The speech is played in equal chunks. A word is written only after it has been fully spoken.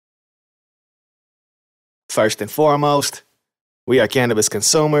First and foremost, we are cannabis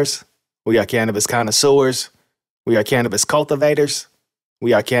consumers, we are cannabis connoisseurs, we are cannabis cultivators,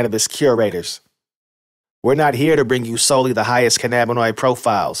 we are cannabis curators. We're not here to bring you solely the highest cannabinoid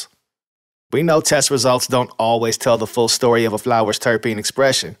profiles. We know test results don't always tell the full story of a flower's terpene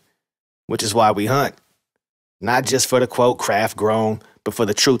expression, which is why we hunt. Not just for the quote craft grown, but for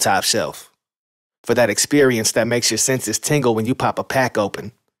the true top shelf. For that experience that makes your senses tingle when you pop a pack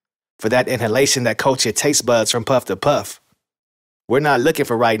open. For that inhalation that coats your taste buds from puff to puff. We're not looking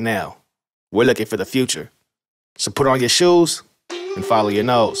for right now. We're looking for the future. So put on your shoes and follow your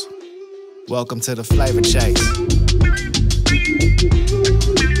nose. Welcome to the flavor chase.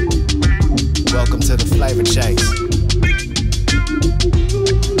 Welcome to the flavor chase.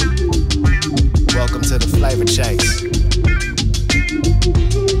 Welcome to the flavor chase.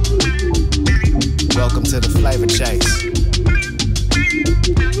 Welcome to the flavor chase.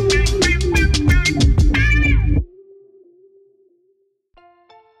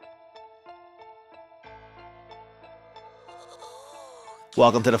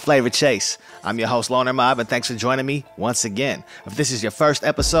 Welcome to the Flavor Chase. I'm your host, Loner Mob, and thanks for joining me once again. If this is your first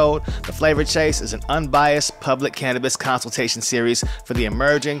episode, the Flavor Chase is an unbiased public cannabis consultation series for the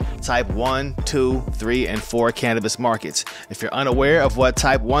emerging Type 1, 2, 3, and 4 cannabis markets. If you're unaware of what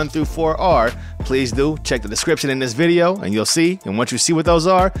Type 1 through 4 are, please do check the description in this video, and you'll see. And once you see what those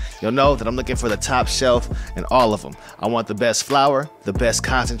are, you'll know that I'm looking for the top shelf in all of them. I want the best flower, the best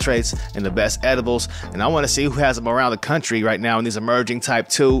concentrates, and the best edibles, and I want to see who has them around the country right now in these emerging Type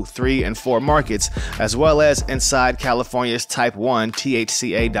 2, 3, and 4 markets, as well as inside California's Type 1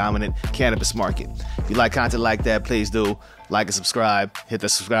 THCA dominant cannabis market. If you like content like that, please do like and subscribe. Hit the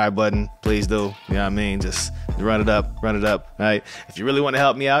subscribe button, please do. You know what I mean? Just run it up, right? If you really want to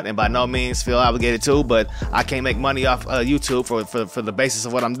help me out, and by no means feel obligated to, but I can't make money off YouTube for the basis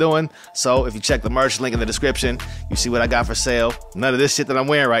of what I'm doing. So if you check the merch link in the description, you see what I got for sale. None of this shit that I'm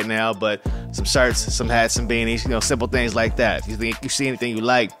wearing right now, but some shirts, some hats, some beanies, you know, simple things like that. If you think you see anything you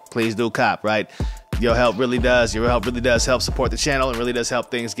like, please do cop, right? Your help really does help support the channel, and really does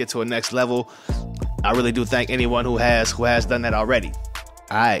help things get to a next level. I really do thank anyone who has done that already.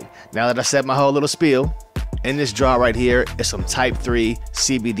 All right, now that I said my whole little spiel, in this jar right here is some Type 3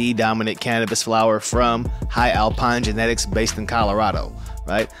 CBD dominant cannabis flower from Alpine Genetics based in Colorado,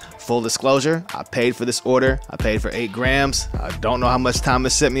 right? Full disclosure, I paid for this order. I paid for 8 grams. I don't know how much time it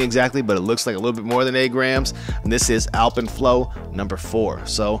sent me exactly, but it looks like a little bit more than 8 grams. And this is Alpen Flow number 4.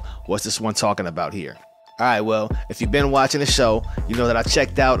 So what's this one talking about here? All right, well, if you've been watching the show, you know that I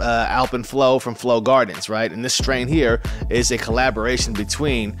checked out Alpen Flow from Flow Gardens, right? And this strain here is a collaboration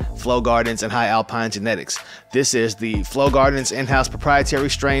between Flow Gardens and Alpine Genetics. This is the Flow Gardens in-house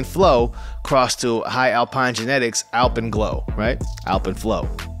proprietary strain Flow crossed to Alpine Genetics Alpen Glow, right? Alpen Flow.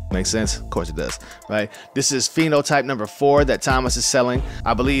 Makes sense? Of course it does, right? This is phenotype number 4 that Thomas is selling.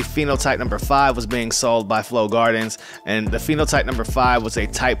 I believe phenotype number 5 was being sold by Flow Gardens, and the phenotype number 5 was a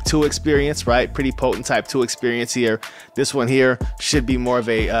Type 2 experience, right? Pretty potent Type 2 experience here. This one here should be more of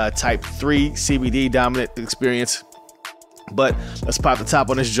a Type 3 CBD dominant experience. But let's pop the top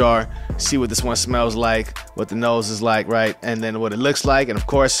on this jar, see what this one smells like, what the nose is like, right? And then what it looks like, and of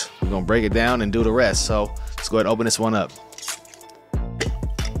course, we're gonna break it down and do the rest. So let's go ahead and open this one up.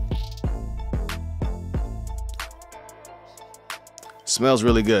 Smells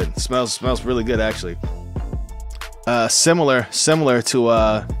really good. Smells really good actually. Similar to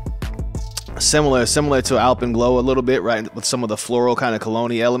Alpen Glow a little bit, right? With some of the floral kind of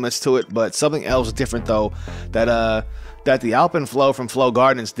cologne elements to it, but something else different though that the Alpen Flow from Flow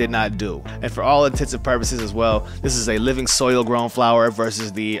Gardens did not do. And for all intents and purposes as well, this is a living soil grown flower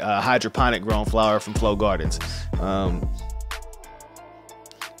versus the hydroponic grown flower from Flow Gardens.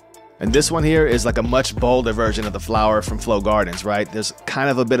 And this one here is like a much bolder version of the flower from Flow Gardens, right? There's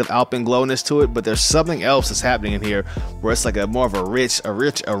kind of a bit of Alpen Glowness to it, but there's something else that's happening in here where it's like more of a rich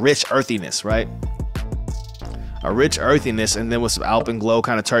earthiness, right? A rich earthiness, and then with some Alpen Glow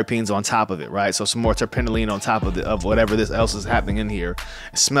kind of terpenes on top of it, right? So some more terpenoline on top of whatever this else is happening in here.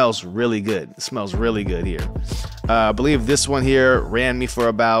 It smells really good. It smells really good here. I believe this one here ran me for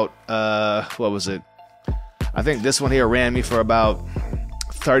about what was it? I think this one here ran me for about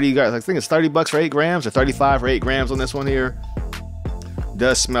 30, I think it's $30 for 8 grams or 35 for 8 grams on this one here.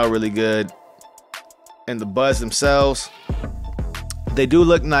 Does smell really good. And the buds themselves, they do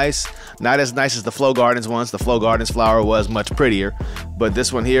look nice. Not as nice as the Flow Gardens ones. The Flow Gardens flower was much prettier, but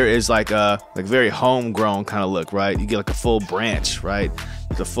this one here is like very homegrown kind of look, right? You get like a full branch, right?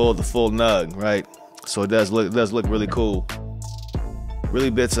 The full nug, right? So it does look really cool. Really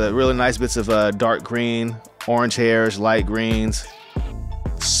nice bits of dark green, orange hairs, light greens.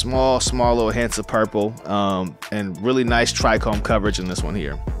 Small little hints of purple, and really nice trichome coverage in this one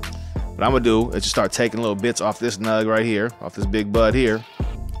here. What I'm gonna do is just start taking little bits off this nug right here, off this big bud here,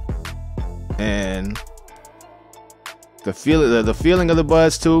 and the feeling of the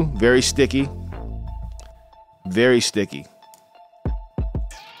buds too, very sticky, very sticky.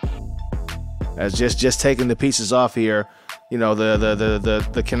 As just taking the pieces off here, you know,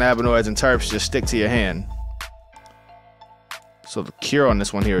 the cannabinoids and terps just stick to your hand. So the cure on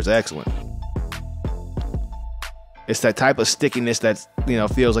this one here is excellent. It's that type of stickiness that, you know,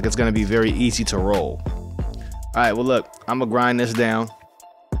 feels like it's going to be very easy to roll. All right, well, look, I'm going to grind this down.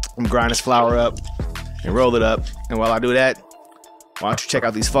 I'm going to grind this flower up and roll it up. And while I do that, why don't you check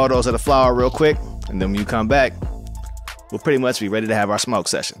out these photos of the flower real quick, and then when you come back, we'll pretty much be ready to have our smoke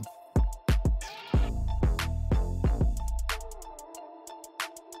session.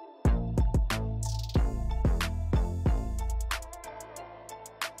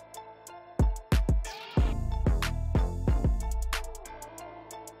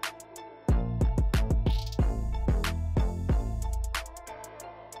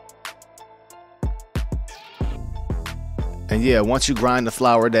 And yeah, once you grind the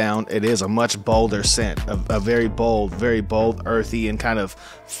flower down, it is a much bolder scent, a very bold, earthy and kind of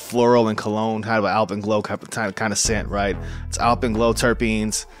floral and cologne, kind of an Alpenglow kind of scent, right? It's Alpenglow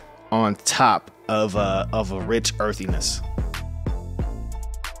terpenes on top of a rich earthiness.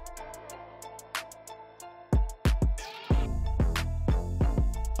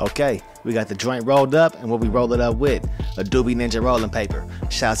 Okay, we got the joint rolled up, and what we roll it up with, a Doobie Ninja rolling paper.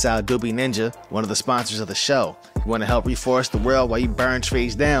 Shouts out Doobie Ninja, one of the sponsors of the show. You want to help reforest the world while you burn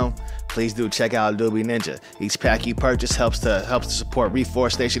trees down? Please do check out Doobie Ninja. Each pack you purchase helps to support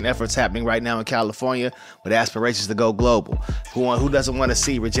reforestation efforts happening right now in California, with aspirations to go global. Who doesn't want to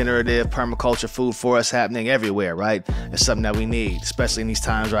see regenerative permaculture food forests happening everywhere, right? It's something that we need, especially in these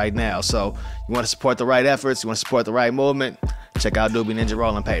times right now. So you want to support the right efforts, you want to support the right movement, check out Doobie Ninja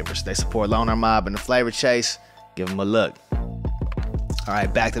rolling papers. They support Loner Mob and the Flavor Chase. Give them a look. All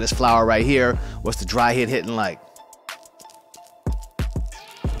right, back to this flower right here. What's the dry hit hitting like?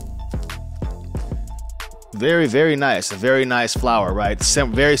 Very nice. A very nice flower, right?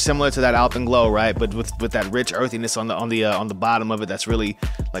 Very similar to that Alpenglow, right? But with that rich earthiness on the bottom of it, that's really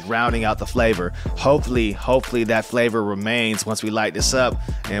like rounding out the flavor. Hopefully that flavor remains once we light this up,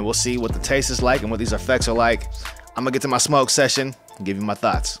 and we'll see what the taste is like and what these effects are like. I'm gonna get to my smoke session and give you my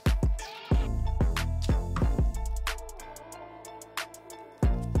thoughts.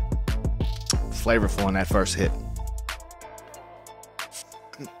 Flavorful on that first hit.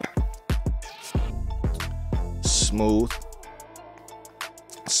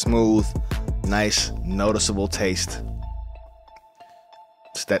 Smooth, nice, noticeable taste.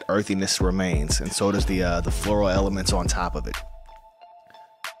 Just that earthiness remains, and so does the floral elements on top of it.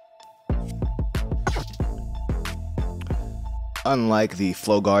 Unlike the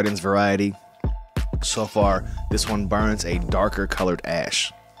Flow Gardens variety, so far this one burns a darker colored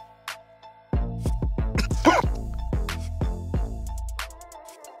ash.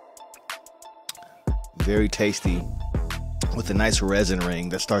 Very tasty, with a nice resin ring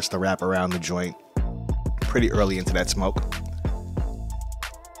that starts to wrap around the joint pretty early into that smoke.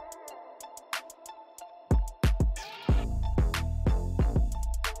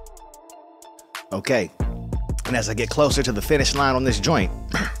 Okay, and as I get closer to the finish line on this joint,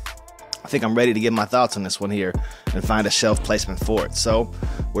 I think I'm ready to give my thoughts on this one here and find a shelf placement for it. So,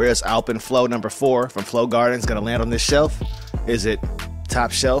 whereas Alpen Flow number 4 from Flow Gardens gonna land on this shelf? Is it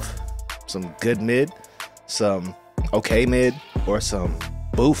top shelf, some good mid, some okay mid, or some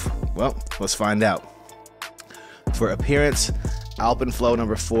boof? Well, let's find out. For appearance, Alpen Flow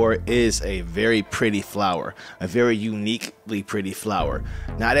number 4 is a very pretty flower, a very uniquely pretty flower.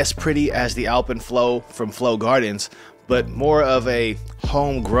 Not as pretty as the Alpen Flow from Flow Gardens, but more of a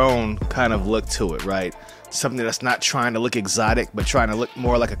homegrown kind of look to it, right? Something that's not trying to look exotic, but trying to look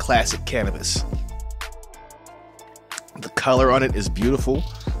more like a classic cannabis. The color on it is beautiful.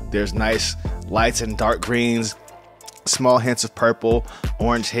 There's nice lights and dark greens, small hints of purple,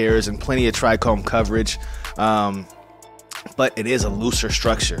 orange hairs, and plenty of trichome coverage. But it is a looser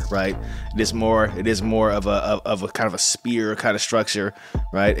structure, right? It is more of a kind of a spear kind of structure,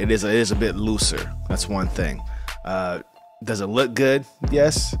 right? It is a bit looser. That's one thing. Does it look good?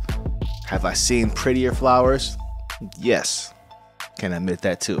 Yes. Have I seen prettier flowers? Yes. Can admit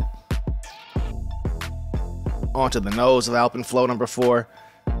that too. Onto the nose of Alpen Flow number 4.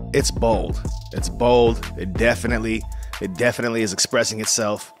 It's bold. It's bold. It definitely is expressing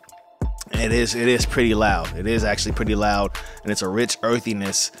itself. And it is pretty loud. It is actually pretty loud, and it's a rich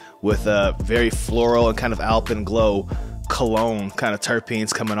earthiness with a very floral and kind of Alpenglow cologne kind of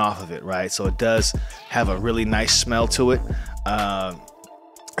terpenes coming off of it, right? So it does have a really nice smell to it.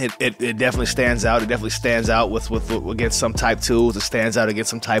 It definitely stands out. It definitely stands out with against some type 2s. It stands out against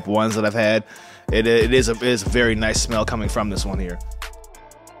some type 1s that I've had. It is a very nice smell coming from this one here.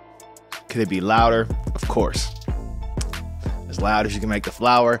 Could it be louder? Of course. As loud as you can make the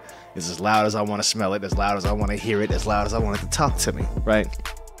flower is as loud as I want to smell it, as loud as I want to hear it, as loud as I want it to talk to me, right?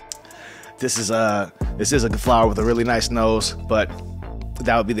 This is a flower with a really nice nose, but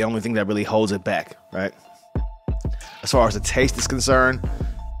that would be the only thing that really holds it back, right? As far as the taste is concerned,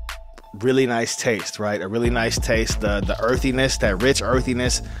 really nice taste, right? A really nice taste. The earthiness, that rich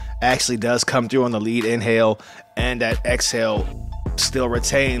earthiness actually does come through on the lead inhale, and that exhale still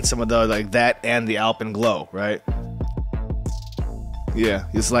retains some of the like that and the Alpen glow, right? Yeah,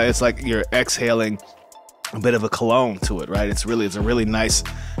 it's like you're exhaling a bit of a cologne to it, right? It's a really nice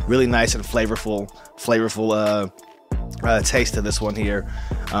and flavorful taste to this one here,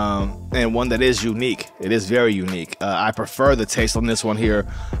 and one that is unique. It is very unique. I prefer the taste on this one here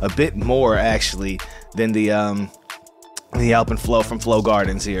a bit more actually than the Alpen Flow from Flow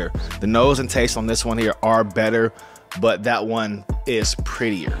Gardens here. The nose and taste on this one here are better, but that one is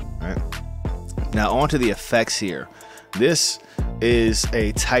prettier, right? Now on to the effects here. This is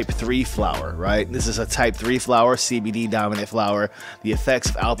a type 3 flower, right? This is a type 3 flower, CBD dominant flower. The effects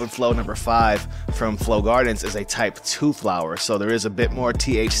of Alpen Flow number 5 from Flow Gardens is a type 2 flower. So there is a bit more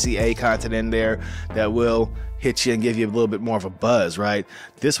THCA content in there that will hit you and give you a little bit more of a buzz, right?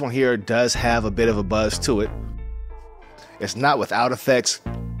 This one here does have a bit of a buzz to it. It's not without effects,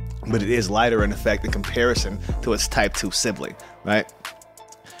 but it is lighter in effect in comparison to its type 2 sibling, right?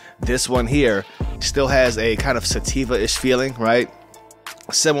 This one here still has a kind of sativa-ish feeling, right?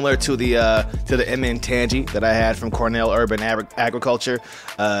 Similar to the MN Tangy that I had from Cornell Urban Agriculture.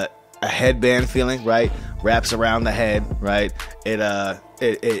 A headband feeling, right? Wraps around the head, right?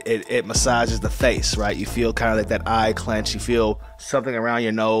 It massages the face, right? You feel kind of like that eye clench. You feel something around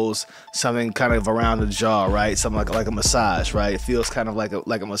your nose, something kind of around the jaw, right? Something like a massage, right? It feels kind of like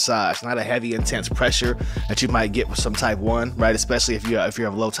a massage, not a heavy, intense pressure that you might get with some type 1, right? Especially if you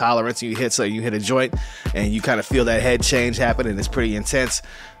have low tolerance and you hit a joint and you kind of feel that head change happen and it's pretty intense.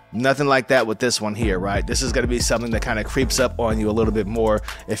 Nothing like that with this one here, right? This is going to be something that kind of creeps up on you a little bit more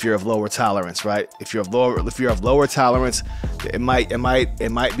if you're of lower tolerance, right? If you're of lower tolerance, it might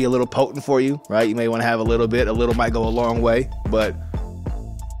be a little potent for you, right? You may want to have a little bit. A little might go a long way, but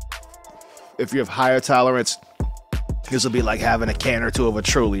if you're of higher tolerance, this will be like having a can or two of a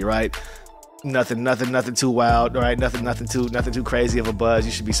Truly, right? Nothing too wild, right? Nothing too crazy of a buzz.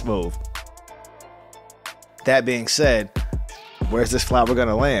 You should be smooth. That being said, where's this flower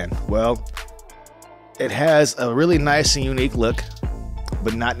gonna land? Well, it has a really nice and unique look,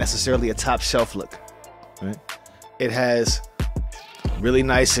 but not necessarily a top shelf look, right? It has really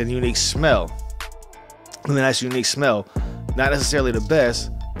nice and unique smell. Really nice unique smell. Not necessarily the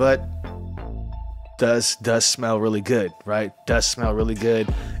best, but does smell really good, right? Does smell really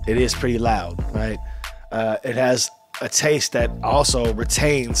good. It is pretty loud, right? It has a taste that also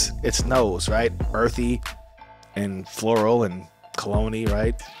retains its nose, right? Earthy and floral and cologne-y,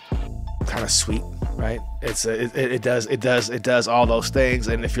 right? Kind of sweet, right? It does all those things.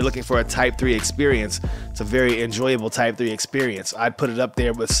 And if you're looking for a type 3 experience, it's a very enjoyable type 3 experience. I'd put it up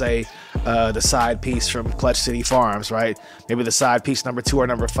there with, say, the side piece from Clutch City Farms, right? Maybe the side piece number 2 or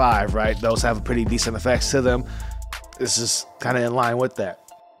number 5, right? Those have a pretty decent effects to them. This is kind of in line with that.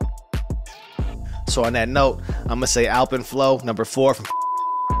 So on that note, I'm gonna say Alpen Flow number 4 from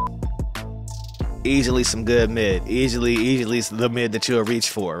easily some good mid, easily the mid that you'll reach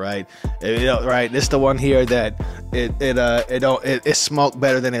for, right? Right. This is the one here that it smoked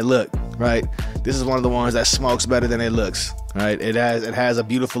better than it looked, right? This is one of the ones that smokes better than it looks, right? It has a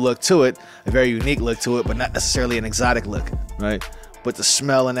beautiful look to it, a very unique look to it, but not necessarily an exotic look, right? But the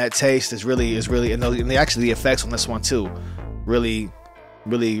smell and that taste is really, and actually the effects on this one too, really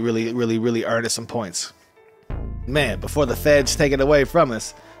earned us some points. Man, before the feds take it away from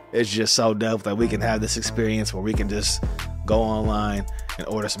us, it's just so dope that we can have this experience where we can just go online and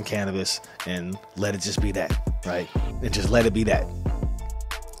order some cannabis and let it just be that, right? And just let it be that.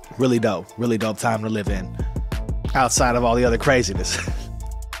 Really dope time to live in. Outside of all the other craziness.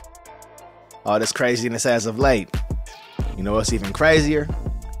 All this craziness as of late. You know what's even crazier?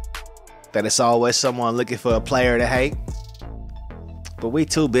 That it's always someone looking for a player to hate. But we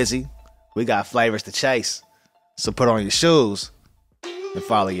too busy. We got flavors to chase. So put on your shoes and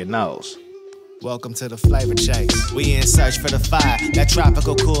follow your nose. Welcome to the flavor chase. We in search for the fire, that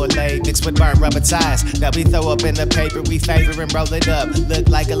tropical Kool-Aid mixed with burnt rubber ties that we throw up in the paper we favor and roll it up. Look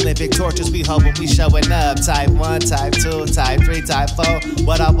like Olympic torches, we hoping we showing up. Type 1, type 2, type 3, type 4.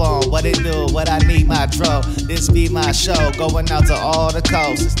 What I want, what it do, what I need, my dro. This be my show, going out to all the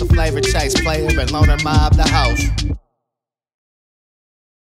coasts. It's the flavor chase, player and loner mob, the host.